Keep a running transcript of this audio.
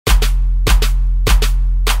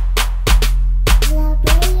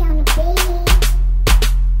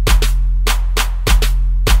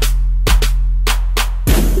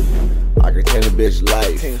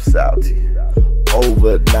Team Salty.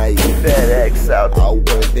 Overnight, FedEx Salty. I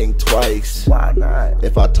wouldn't think twice. Why not?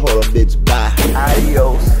 If I told a bitch bye,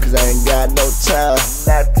 Adios. cause I ain't got no time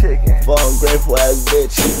Not ticking. for ungrateful ass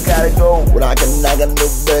bitch. Gotta go When I can knock a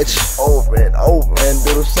new bitch over and over. and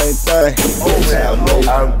do the same thing. Over Bitch, and I over. need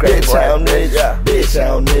I'm you. grateful Bitch, I ass need bitch, you. yeah. Bitch,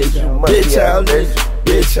 I need you. Must Bitch, be I a need you.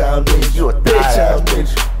 Bitch, I need You you. a Bitch, I thot-ass need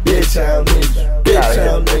you. Bitch, I need you. Bitch,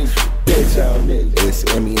 I need you. Bitch, I need you. It's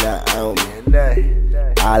in me, not on me. Nay.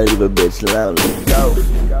 I leave a bitch lonely. Go.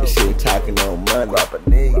 This shit talking on money. Rubber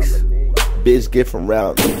knees. Bitch, get from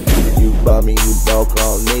round me. You bum me, you broke, I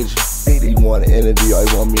don't need you. You want an interview, or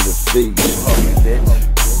you want me to feed you? Hungry bitch.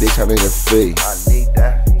 Bitch, I need a fee. I need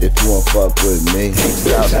that. If you want fuck with me.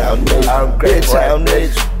 Bitch, I don't need you. I'm Bitch, grateful I don't ass need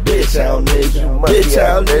you. Bitch, I don't need you. Must Bitch, be I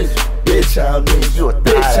a don't need you. Bitch, I don't need you. You a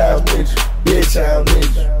Bitch, I thot-ass don't need you. Bitch, I don't need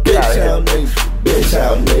you. Bitch, I don't need you. Bitch, I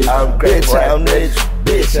don't need you. I'm Bitch, grateful I don't ass need you.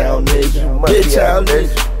 Bitch, I don't need you. Must Bitch, be I a don't need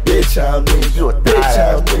you. Bitch, I don't need you. You a Bitch, I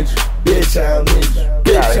thot-ass don't need you. Bitch, I don't need you.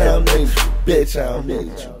 Bitch, I don't need you. Gotta Bitch, I don't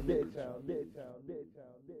need you.